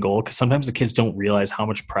experience playing goal, because sometimes the kids don't realize how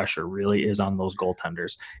much pressure really is on those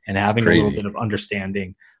goaltenders, and having a little bit of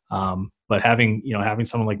understanding. But having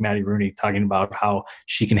someone like Maddie Rooney talking about how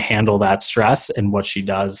she can handle that stress and what she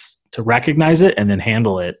does to recognize it and then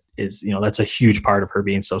handle it is, that's a huge part of her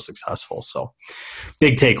being so successful. So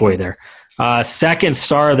big takeaway there. Second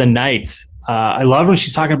star of the night. I love when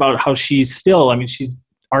she's talking about how she's she's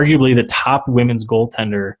arguably the top women's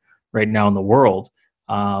goaltender right now in the world.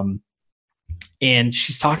 And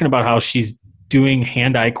she's talking about how she's doing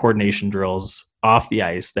hand-eye coordination drills off the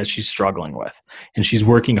ice that she's struggling with, and she's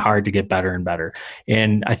working hard to get better and better.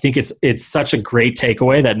 And I think it's such a great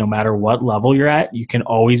takeaway that no matter what level you're at, you can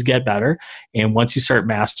always get better. And once you start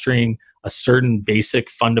mastering a certain basic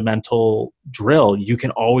fundamental drill, you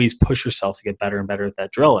can always push yourself to get better and better at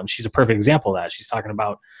that drill. And she's a perfect example of that. She's talking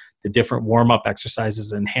about the different warm-up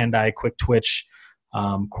exercises and hand-eye quick twitch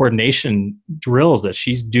coordination drills that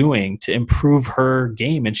she's doing to improve her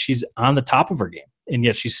game, and she's on the top of her game, and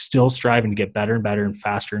yet she's still striving to get better and better and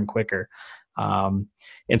faster and quicker. And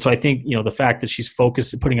so I think, the fact that she's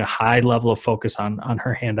putting a high level of focus on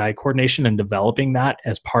her hand-eye coordination and developing that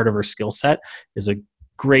as part of her skill set is a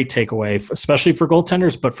great takeaway, especially for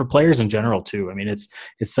goaltenders, but for players in general too. I mean, it's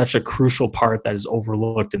such a crucial part that is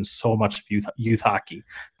overlooked in so much of youth hockey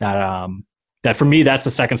that for me, that's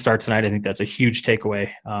the second star tonight. I think that's a huge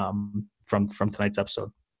takeaway from tonight's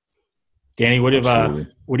episode. Danny, what do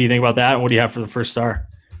you think about that? What do you have for the first star?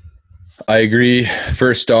 I agree.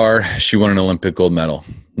 First star, she won an Olympic gold medal.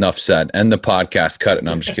 Enough said. End the podcast. Cut it.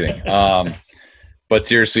 No, I'm just kidding. But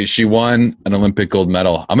seriously, she won an Olympic gold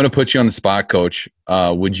medal. I'm going to put you on the spot, Coach.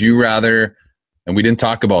 Would you rather, and we didn't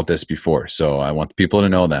talk about this before, so I want the people to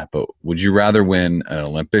know that, but would you rather win an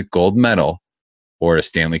Olympic gold medal or a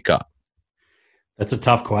Stanley Cup? That's a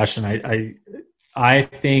tough question. I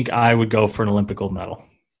think I would go for an Olympic gold medal.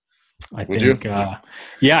 I think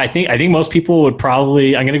most people would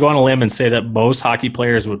probably, I'm going to go on a limb and say that most hockey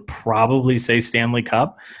players would probably say Stanley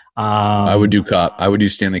Cup. I would do Cup. I would do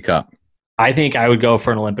Stanley Cup. I think I would go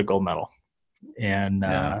for an Olympic gold medal. And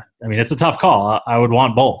I mean, it's a tough call. I would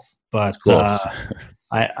want both, but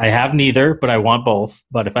I have neither, but I want both.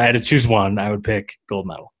 But if I had to choose one, I would pick gold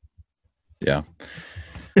medal. Yeah.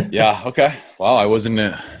 Yeah. Okay. Wow. I wasn't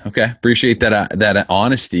okay. Appreciate that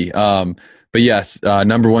honesty. But yes,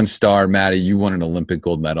 number one star, Maddie, you won an Olympic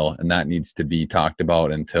gold medal, and that needs to be talked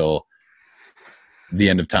about until the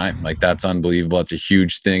end of time. Like, that's unbelievable. It's a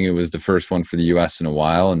huge thing. It was the first one for the U.S. in a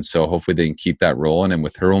while, and so hopefully they can keep that rolling. And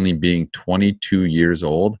with her only being 22 years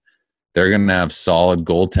old, they're going to have solid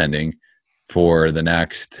goaltending for the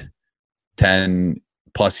next 10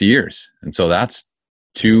 plus years. And so that's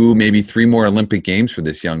 2, maybe 3 more Olympic Games for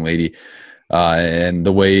this young lady. And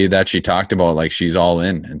the way that she talked about, like, she's all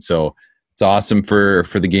in. And so it's awesome for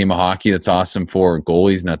the game of hockey. That's awesome for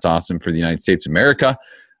goalies, and that's awesome for the United States of America.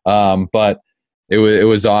 But it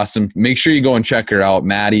was awesome. Make sure you go and check her out,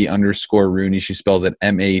 Maddie_Rooney. She spells it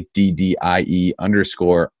MADDIE_ROONEY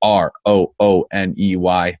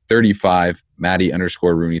 35,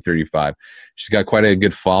 Maddie_Rooney 35. She's got quite a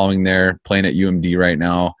good following there, playing at UMD right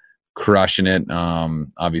now, crushing it.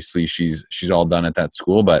 Obviously she's all done at that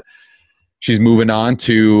school, but she's moving on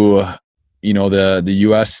to, the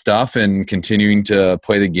US stuff and continuing to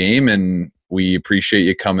play the game. And we appreciate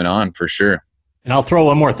you coming on for sure. And I'll throw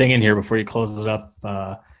one more thing in here before you close it up.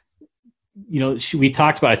 We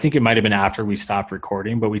talked about, I think it might've been after we stopped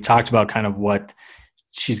recording, but we talked about kind of what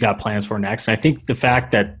she's got plans for next. And I think the fact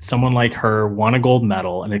that someone like her won a gold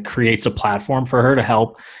medal, and it creates a platform for her to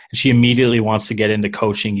help, and she immediately wants to get into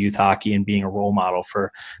coaching youth hockey and being a role model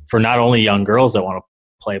for not only young girls that want to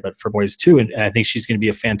play, but for boys too. And I think she's going to be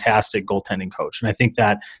a fantastic goaltending coach. And I think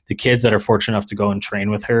that the kids that are fortunate enough to go and train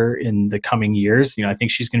with her in the coming years, I think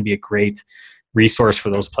she's going to be a great resource for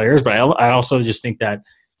those players. But I also just think that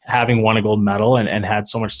having won a gold medal and had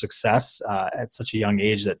so much success at such a young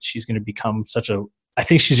age, that she's going to become I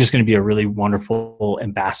think she's just going to be a really wonderful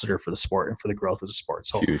ambassador for the sport and for the growth of the sport.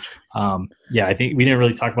 So, I think we didn't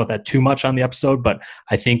really talk about that too much on the episode, but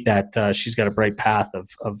I think that she's got a bright path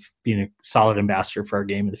of being a solid ambassador for our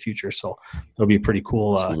game in the future. So it'll be pretty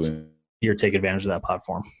cool to see her take advantage of that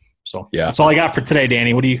platform. So that's all I got for today,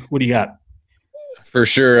 Danny. What do you got? For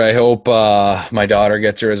sure. I hope my daughter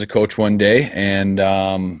gets her as a coach one day. And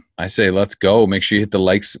I say, let's go. Make sure you hit the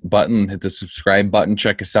likes button, hit the subscribe button,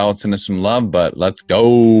 check us out, send us some love, but let's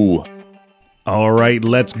go. All right,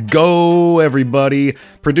 let's go, everybody.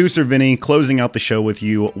 Producer Vinny, closing out the show with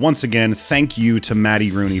you. Once again, thank you to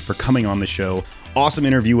Maddie Rooney for coming on the show. Awesome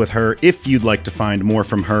interview with her. If you'd like to find more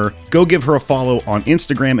from her, go give her a follow on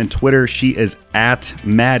Instagram and Twitter. She is at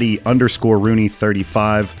Maddie_Rooney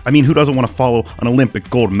 35. I mean, who doesn't want to follow an Olympic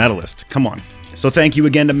gold medalist? Come on. So thank you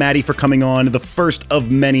again to Maddie for coming on, the first of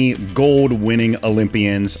many gold-winning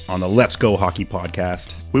Olympians on the Let's Go Hockey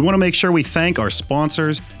podcast. We want to make sure we thank our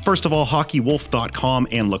sponsors. First of all, HockeyWolf.com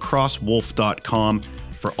and LacrosseWolf.com.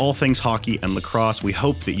 For all things hockey and lacrosse, we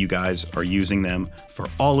hope that you guys are using them for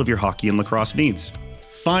all of your hockey and lacrosse needs.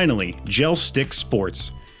 Finally, Gel Stick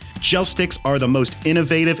Sports. Gel sticks are the most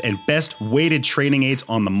innovative and best weighted training aids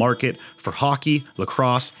on the market for hockey,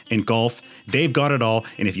 lacrosse, and golf. They've got it all,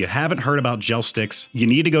 and if you haven't heard about Gel Sticks, you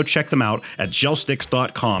need to go check them out at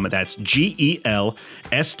gelsticks.com. That's GELSTX.com.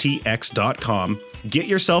 Get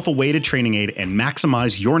yourself a weighted training aid and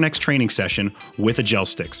maximize your next training session with a Gel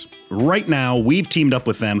Sticks. Right now, we've teamed up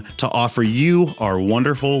with them to offer you, our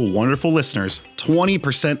wonderful, wonderful listeners,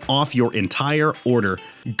 20% off your entire order.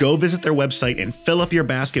 Go visit their website and fill up your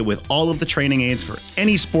basket with all of the training aids for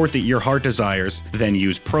any sport that your heart desires. Then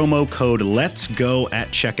use promo code LET'S_GO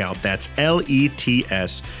at checkout. That's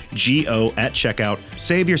LETSGO at checkout.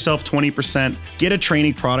 Save yourself 20%. Get a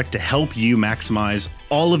training product to help you maximize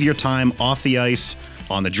all of your time off the ice,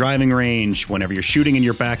 on the driving range, whenever you're shooting in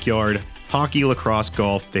your backyard. Hockey, lacrosse,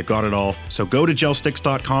 golf, they've got it all. So go to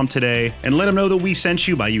gelsticks.com today and let them know that we sent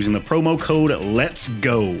you by using the promo code Let's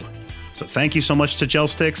Go. So thank you so much to Gel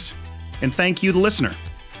Sticks, and thank you, the listener.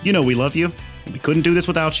 You know we love you, and we couldn't do this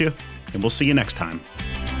without you, and we'll see you next time.